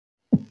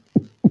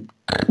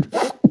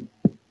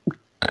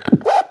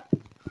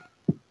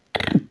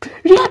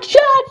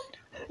Reaction!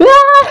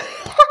 Ah!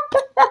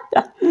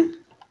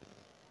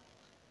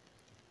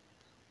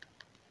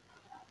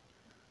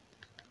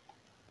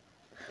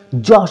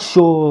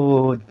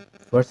 Joshua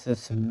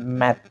versus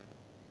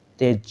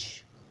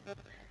Matej.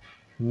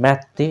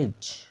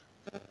 Matej.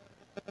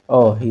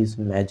 Oh, he's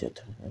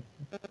Majid.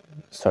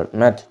 Sorry,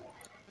 Matt.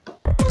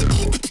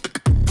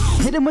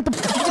 Hit him with the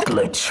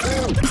glitch.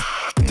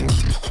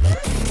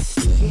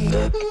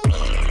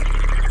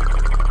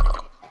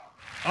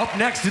 Up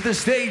next to the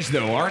stage,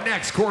 though, our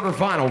next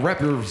quarterfinal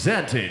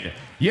representing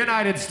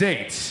United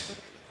States.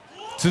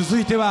 続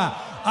いては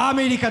ア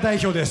メリカ代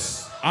表で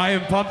す。 I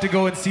am pumped to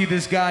go and see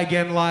this guy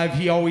again live.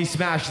 He always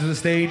smashes the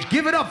stage.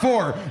 Give it up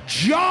for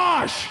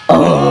Josh!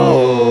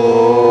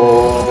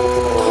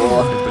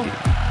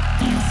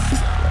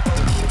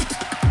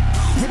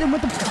 Hit him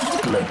with the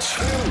glitch.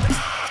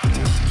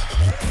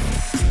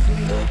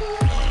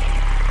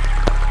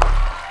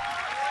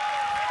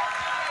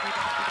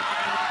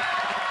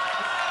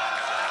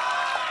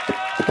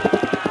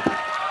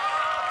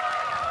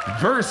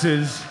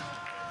 Versus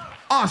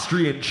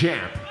Austrian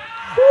champ.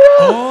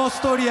 オー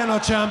ストリアの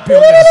チャンピオ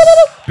ンで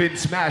す。 Been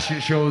smashing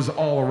shows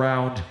all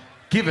around.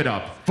 Give it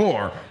up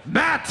for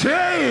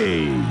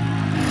Matej!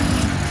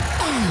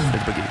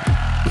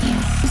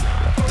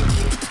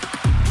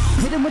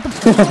 Hit him with the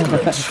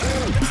glitch.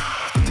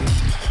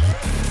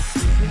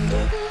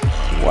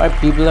 Why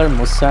people are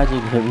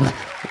massaging him?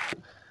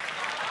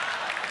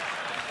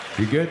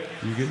 You good?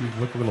 You good? You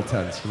look a little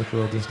tense. You look a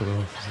little just a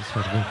little.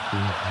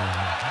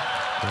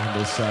 On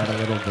this side a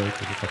little bit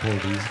with a couple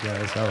of these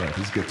guys. All right,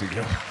 he's good to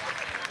go.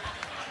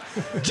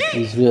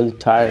 He's really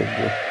tired,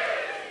 bro.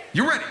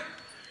 You ready?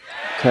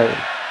 Okay.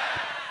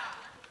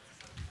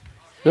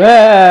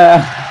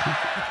 Yeah.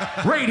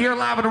 Right here,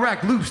 live and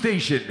direct, Loop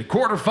Station,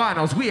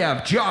 quarterfinals. We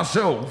have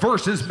Josso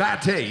versus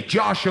Matej.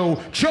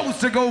 Josso chose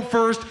to go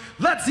first.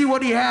 Let's see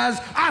what he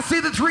has. I say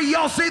the 3,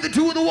 y'all say the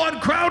 2 and the 1.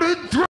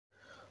 Crowded through.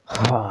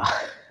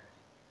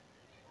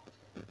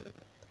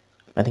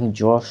 I think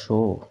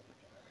Joshua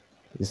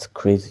is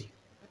crazy.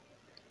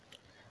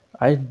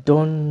 I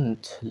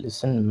don't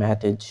listen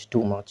Matej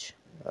too much.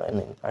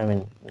 I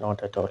mean,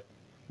 not at all.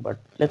 But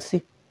let's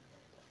see.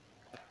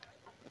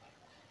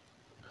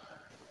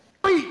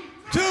 3,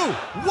 2,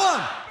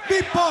 1,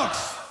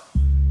 beatbox.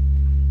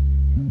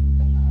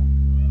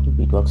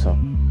 Beatbox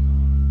song.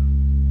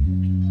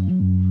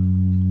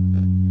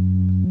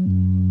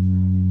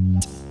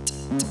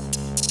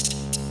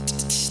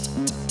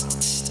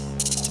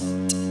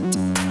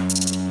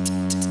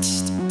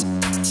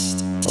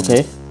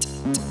 Okay.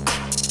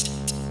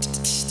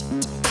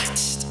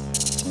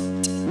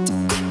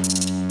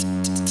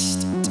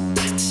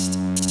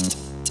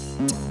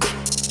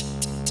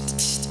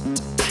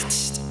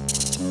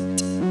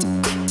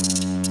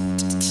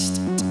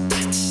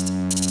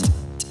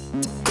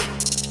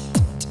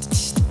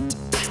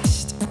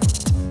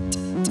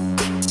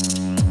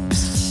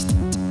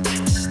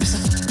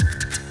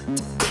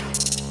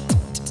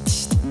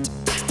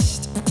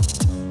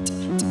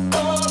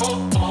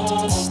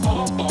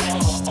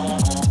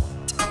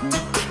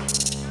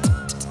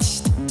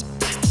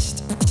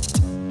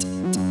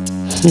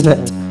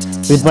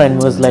 With mine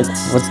was like,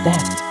 what's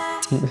that?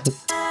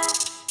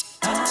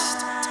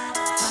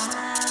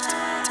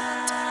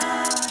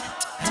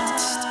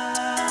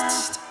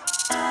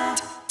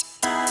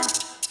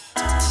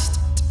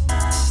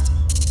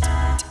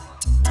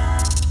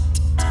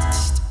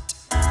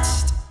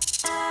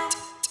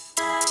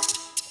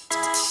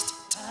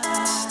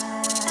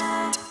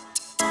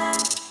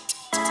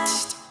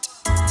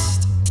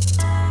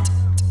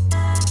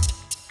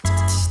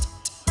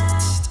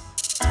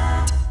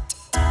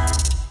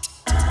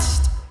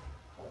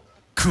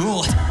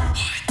 Cool.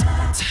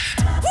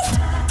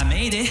 I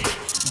made it.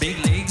 Big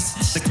leagues.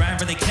 The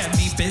grind really kept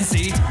me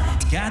busy.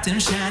 Got them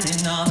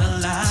shining all the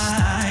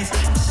lights.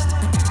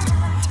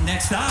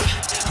 Next up,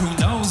 who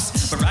knows?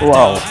 But right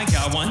now I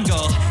got one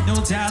goal. No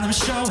doubt I'm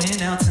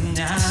showing out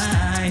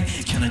tonight.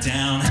 Count it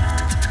down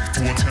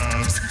 4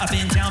 times. I've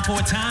been down 4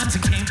 times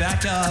and came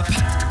back up.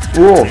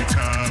 3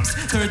 times.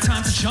 3rd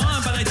time's a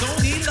charm, but I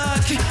don't need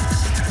luck. 2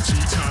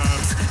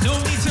 times. No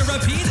need to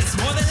repeat, it's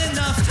more than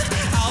enough.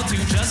 I'll do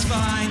just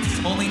fine.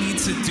 Only need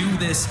to do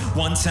this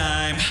 1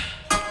 time.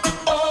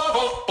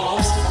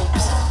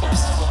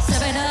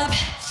 Step it up.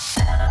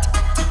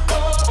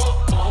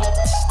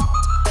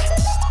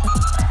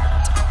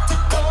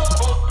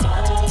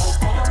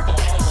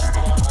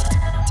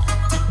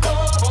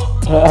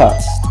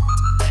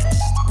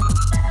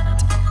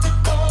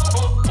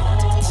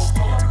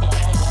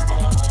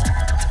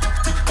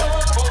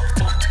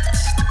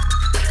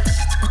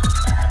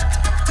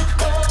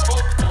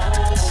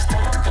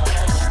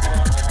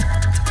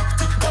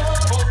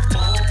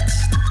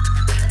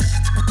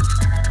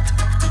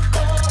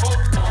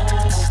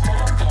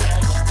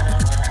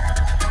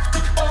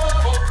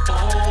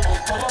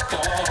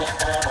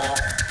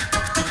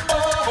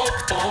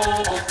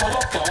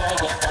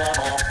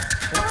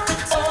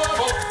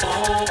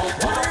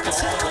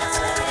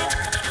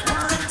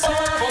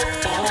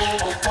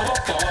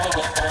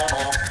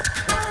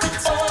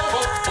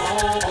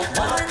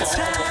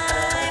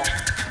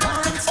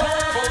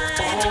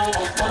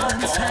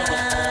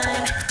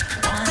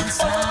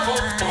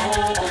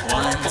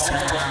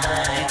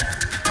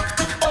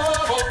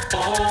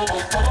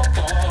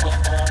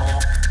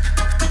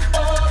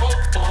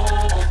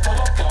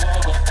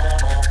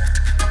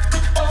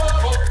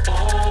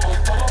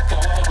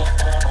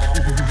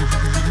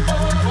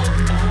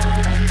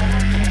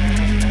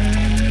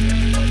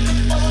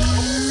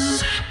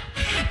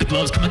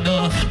 gloves coming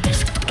off.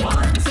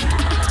 One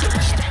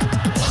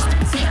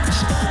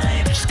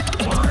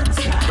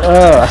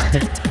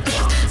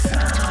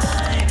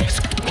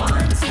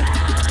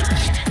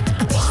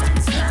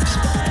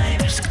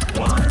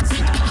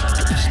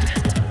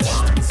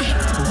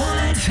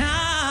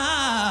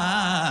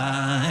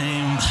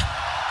time.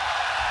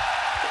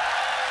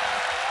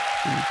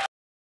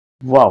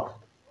 Wow.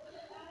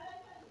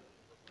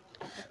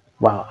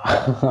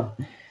 Wow.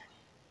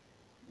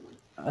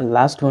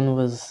 Last one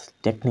was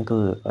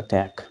technical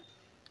attack,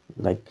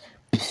 like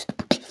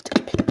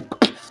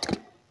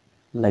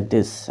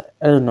this.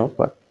 I don't know,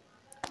 but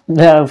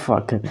yeah,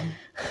 fuck.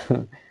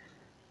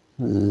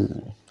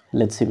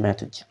 Let's see,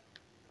 Matej.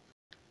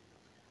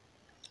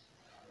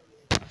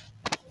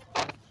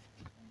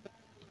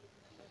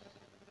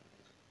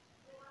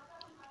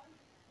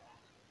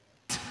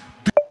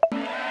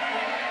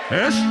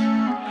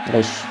 Ish?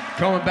 Ish.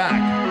 Coming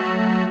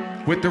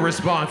back with the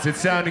response. It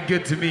sounded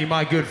good to me,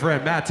 my good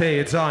friend. Matej,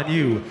 it's on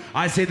you.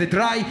 I say the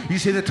drei, you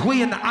say the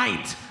twee and the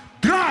eint.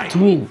 Drei!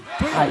 Twin.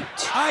 Height.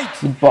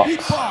 Beatbox.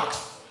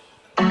 Beatbox.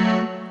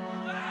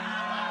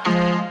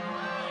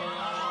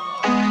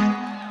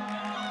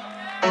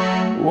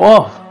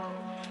 Whoa.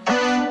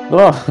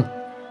 Whoa.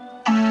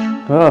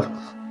 Whoa.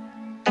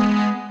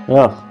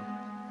 Whoa.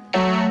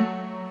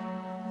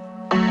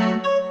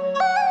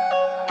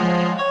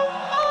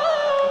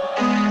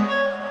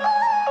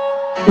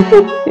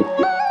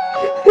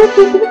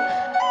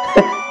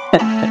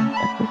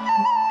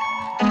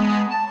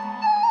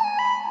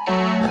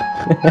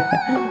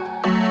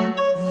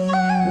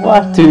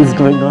 What is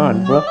going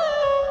on, bro?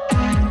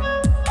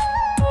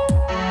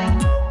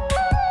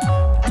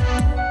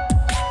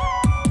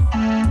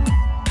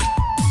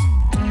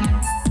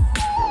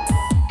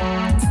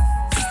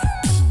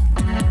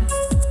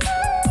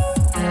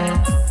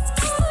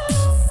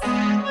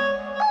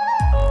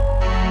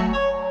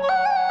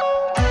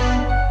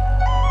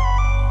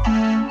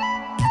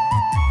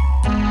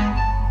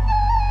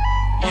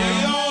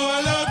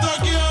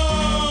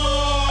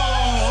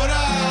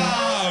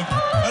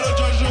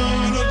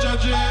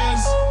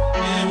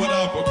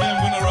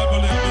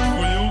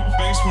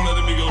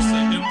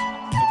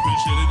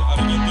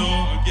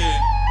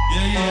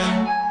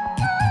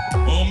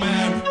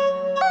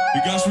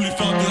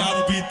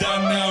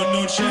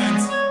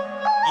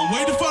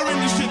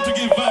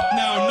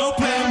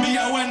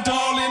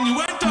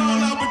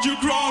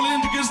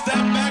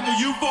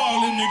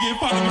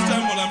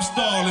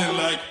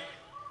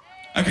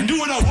 I can do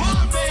what I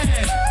want, man.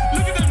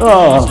 Look at them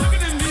Oh. look at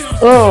them needles.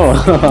 Oh.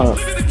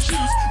 Look at them shoes.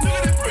 Look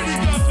at them pretty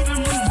girls with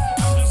them moves.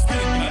 I'm just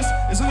kidding, guys.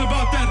 It's not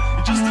about that.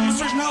 It's just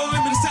demonstration how I'm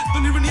in a set.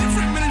 Don't even need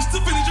 3 minutes to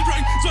finish a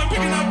track. So I'm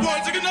picking up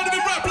words I cannot even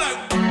rap like.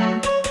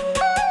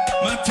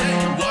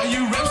 Matej, why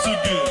you rap so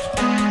good?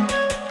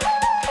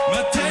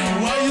 Matej,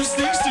 why you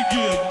sing so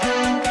good?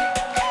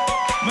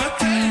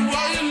 Matej,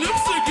 why you look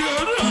so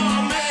good?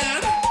 Oh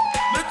man.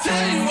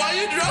 Matej, why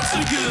you drop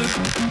so good?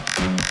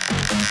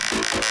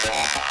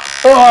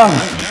 Oh.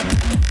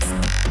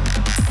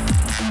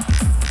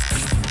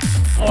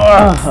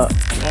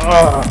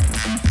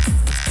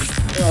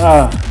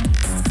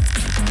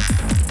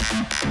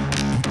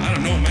 I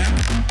don't know, man.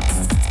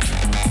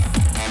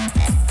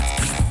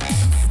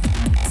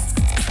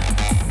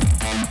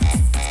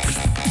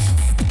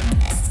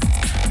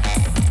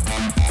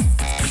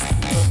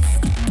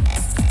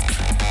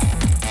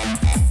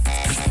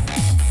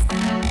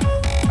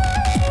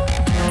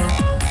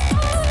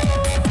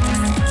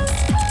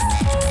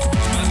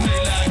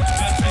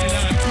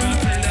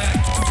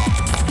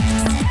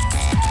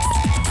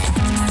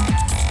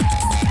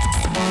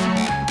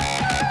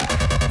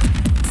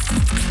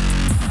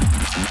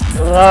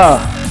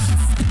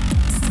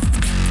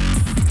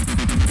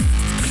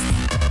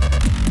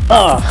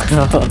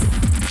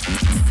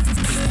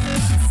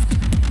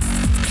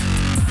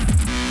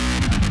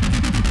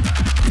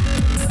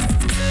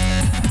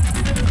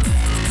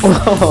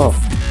 Oh.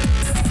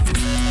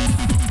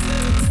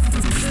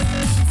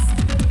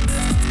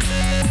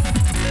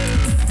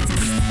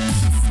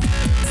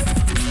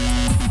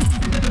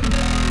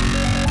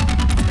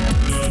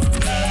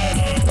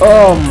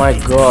 Oh my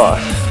god.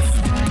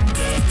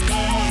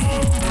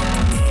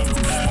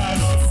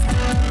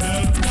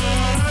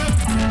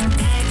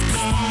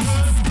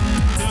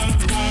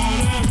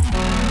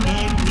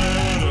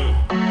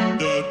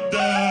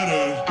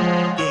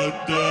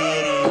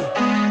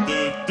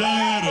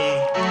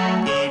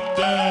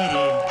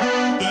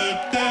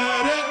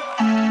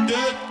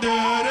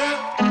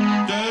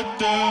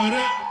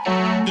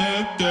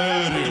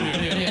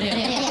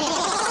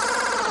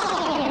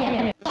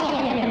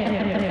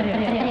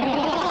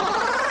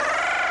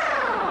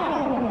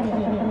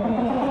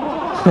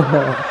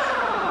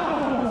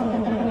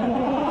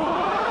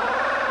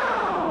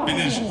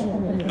 Finished.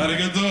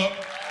 Arigato.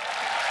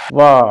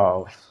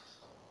 Wow.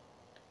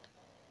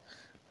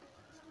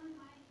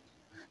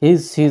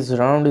 His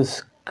round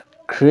is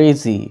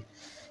crazy.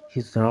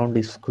 His round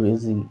is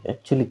crazy.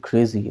 Actually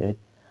crazy.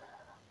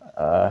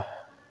 I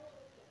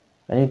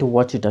need to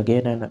watch it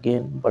again and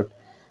again. But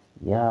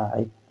yeah,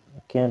 I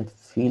can't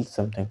feel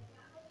something.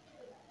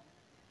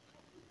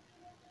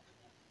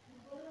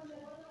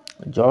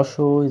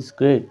 Joshua is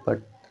great, but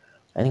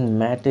I think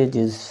Matej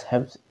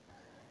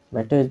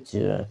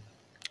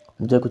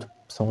मुझे कुछ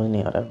समझ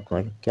नहीं आ रहा है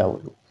मैं क्या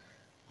बोलूँ,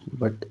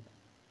 but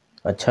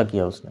अच्छा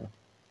किया उसने.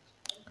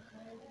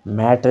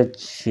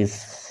 Matej is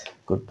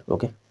good.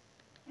 Okay.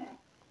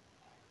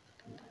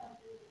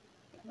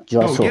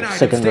 Joshua, United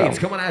second States round.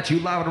 coming at you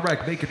loud and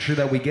direct, making sure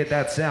that we get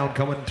that sound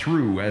coming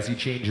through as he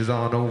changes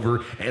on over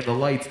and the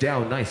lights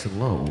down nice and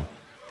low.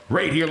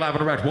 Right here, live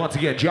and direct. Once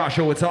again,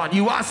 Joshua, it's on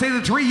you. I say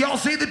the 3, y'all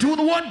say the 2, and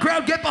the 1.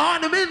 Crowd, get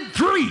behind him in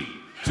 3,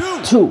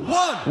 2,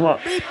 1,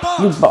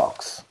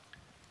 beatbox.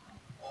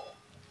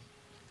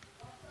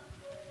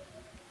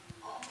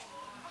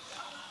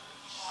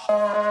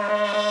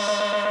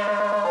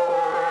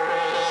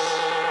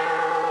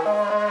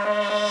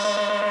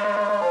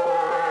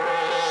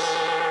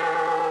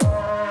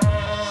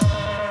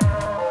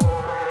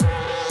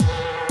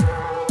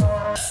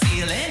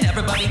 Feeling,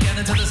 everybody get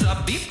into this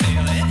upbeat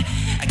feeling.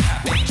 I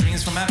got big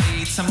dreams for my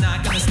beats. I'm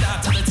not gonna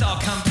stop till it's all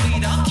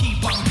complete. I'll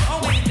keep on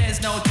growing, there's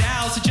no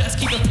doubt. So just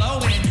keep it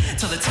flowing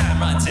till the time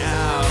runs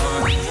out.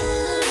 I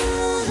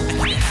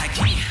need a high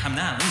key, I'm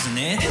not losing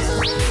it.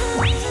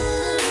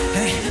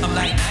 Hey, I'm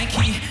like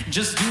Nike,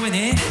 just doing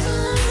it.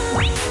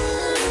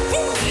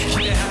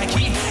 Keep it high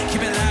key,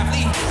 keep it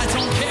lively. I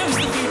don't care who's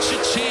the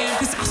future champ,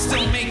 'cause I'll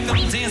still make them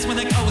dance when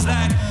it goes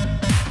like.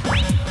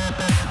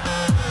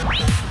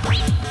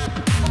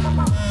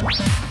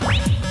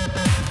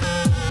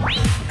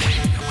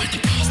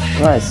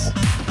 Nice.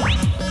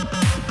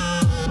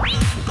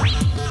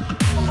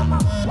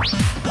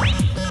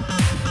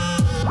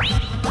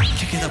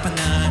 Kick it up a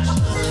notch.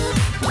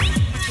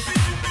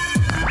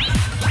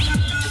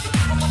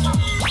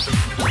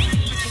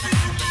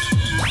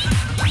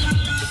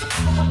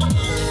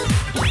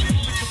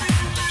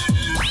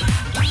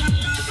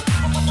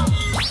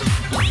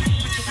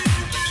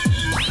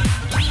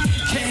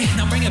 Okay,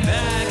 now bring it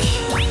back.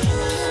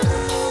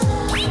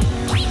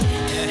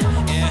 Yeah,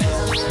 yeah.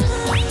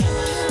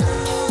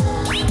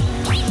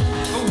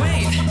 But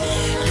wait,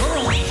 you're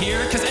only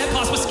here 'cause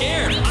Ed-Poss was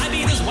scared. I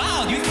mean, as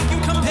wild. You think you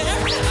compare?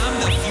 I'm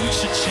the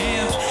future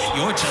champ.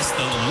 You're just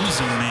the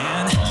loser,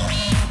 man.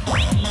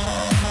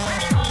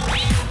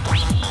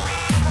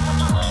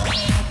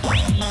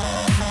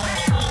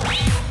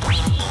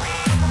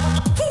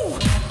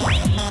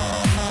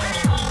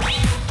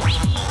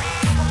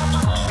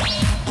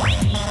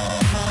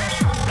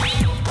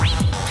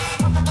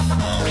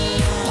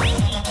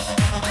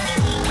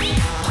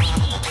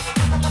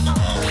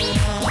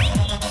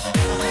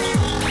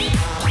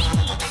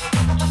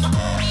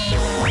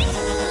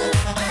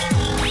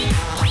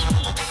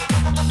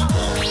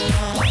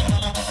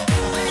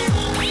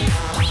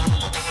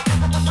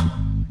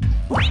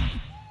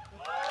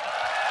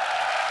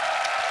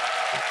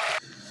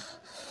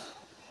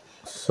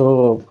 So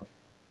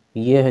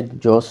ये है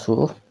जोशो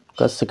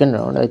का second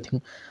round. I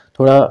think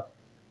थोड़ा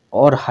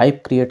और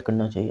hype create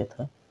करना चाहिए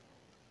था.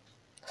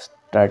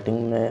 Starting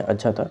में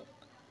अच्छा था,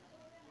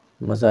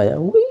 मज़ा आया.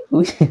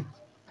 उई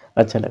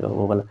अच्छा लगा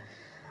वो वाला.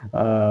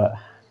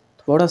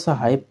 थोड़ा सा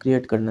हाइप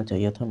क्रिएट करना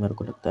चाहिए था मेरे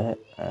को लगता है.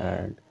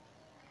 And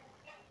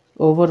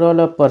overall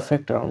a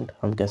perfect round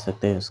हम कह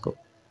सकते हैं इसको.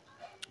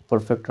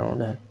 परफेक्ट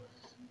राउंड है.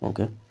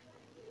 ओके,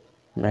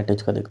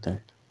 मैटेज का देखते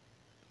हैं.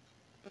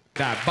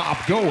 That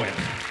bop going.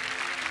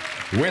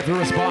 With the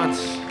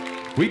response,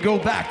 we go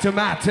back to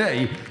Matej.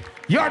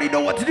 You already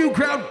know what to do,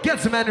 crowd. Get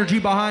some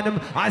energy behind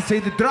him. I say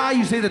the drei,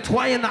 you say the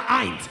twee and the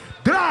eins.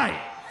 Drei.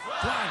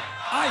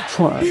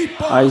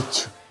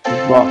 Eich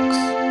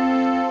box.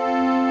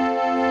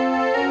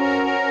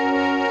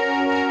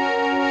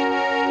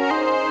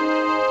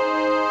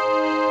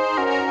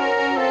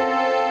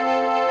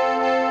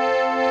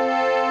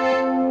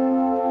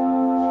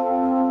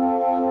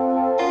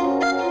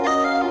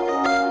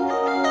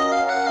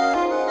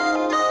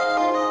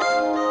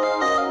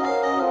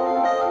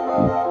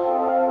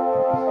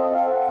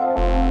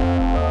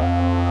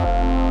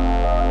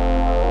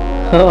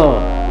 Oh.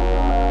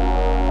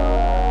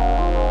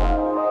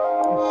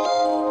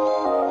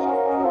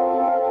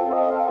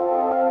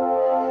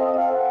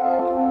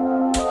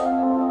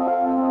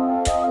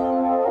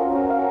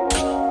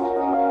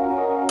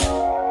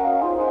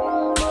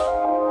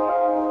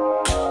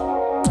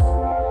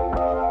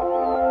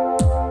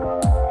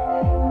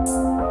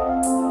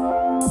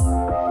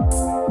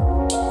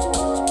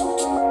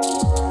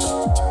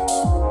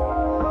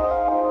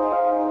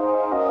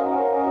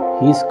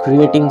 He's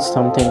creating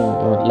something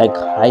like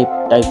hype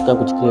type का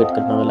कुछ create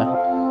करने वाला है.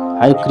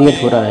 Hype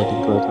create हो रहा है I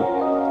think थोड़ा थोड़ा.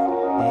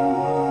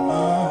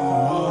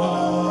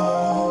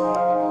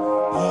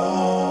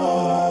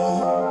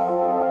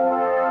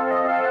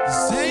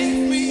 Save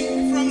me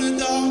from the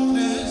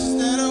darkness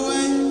that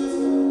awaits.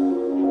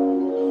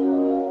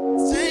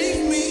 Save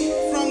me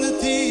from the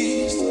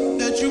thieves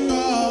that you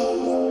call.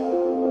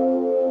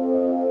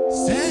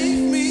 Save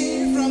me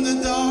from the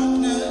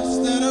darkness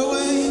that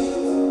awaits.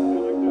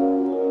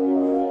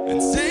 And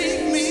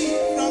save me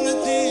from the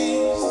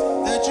thieves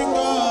that you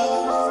call.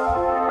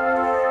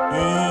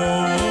 Oh.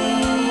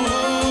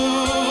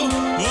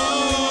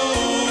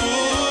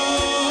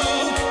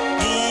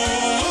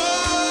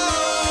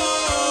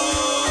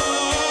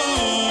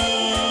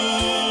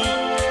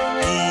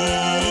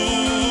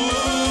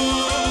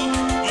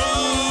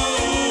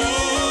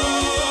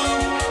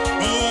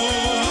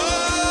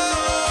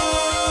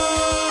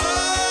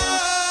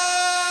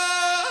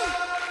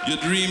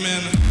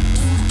 dreaming.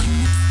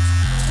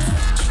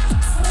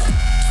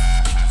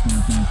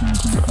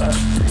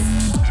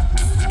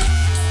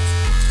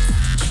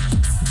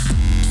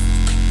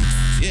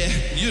 Yeah,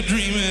 you're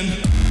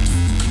dreaming.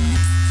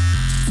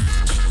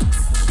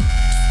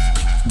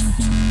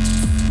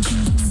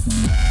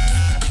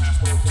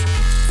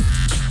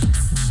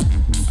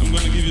 I'm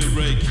gonna give you a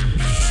break.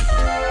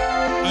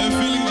 Are you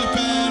feeling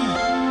Japan?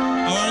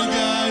 How are you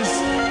guys?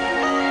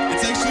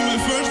 It's actually my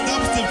first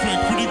dubstep track.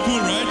 Pretty cool,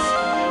 right?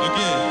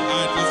 Okay,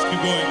 alright, let's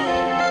keep going.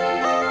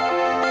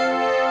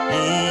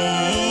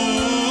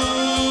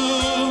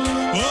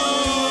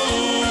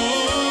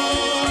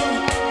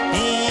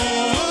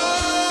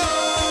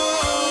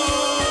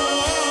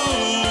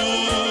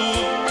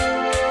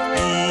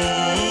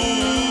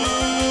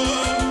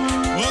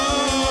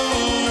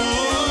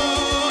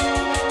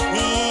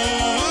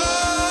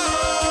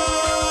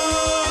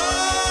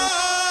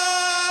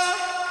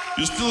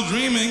 You're still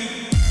dreaming.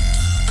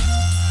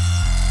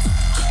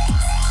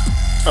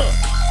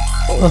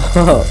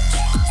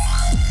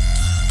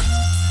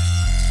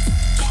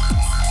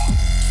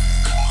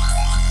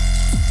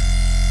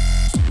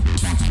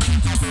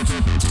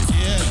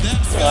 Yeah,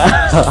 that's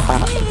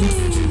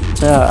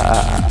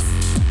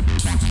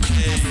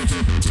Hey,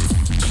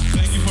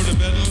 thank you for the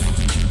battle.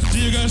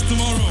 See you guys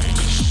tomorrow.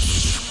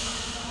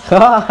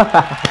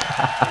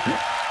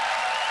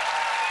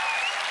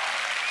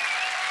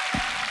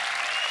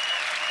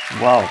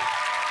 Wow.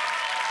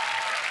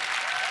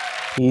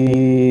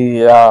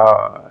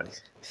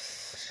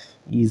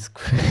 He's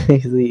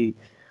crazy.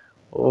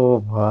 Oh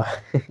my.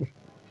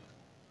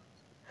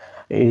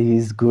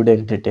 He's good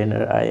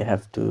entertainer. I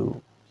have to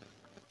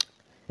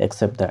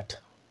accept that.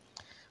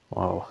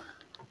 Wow.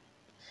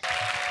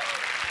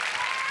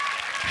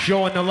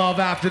 Showing the love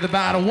after the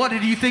battle. What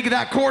did you think of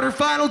that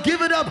quarterfinal?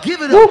 Give it up,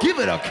 give it up, give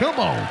it up. Come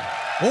on.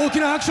 大き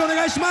な拍手お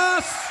願いし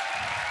ます。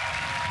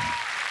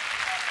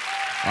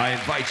 I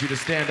invite you to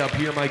stand up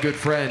here, my good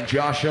friend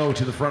Josh O,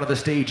 to the front of the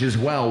stage as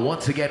well.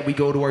 Once again, we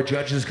go to our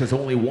judges because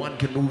only one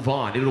can move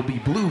on. It'll be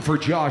blue for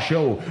Josh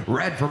O,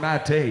 red for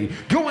Matej.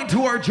 Going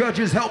to our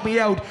judges, help me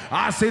out.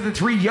 I say the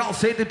 3, y'all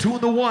say the 2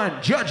 and the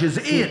 1. Judges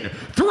in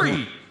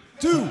 3,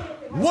 2,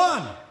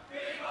 1.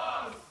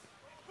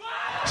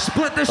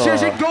 Split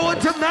decision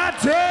going to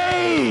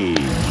Matej.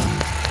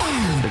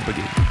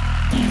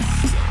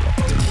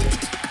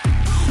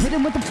 Hit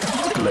him with the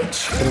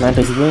glitch.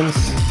 Matej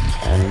wins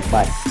and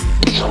bye.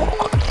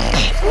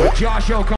 Josh O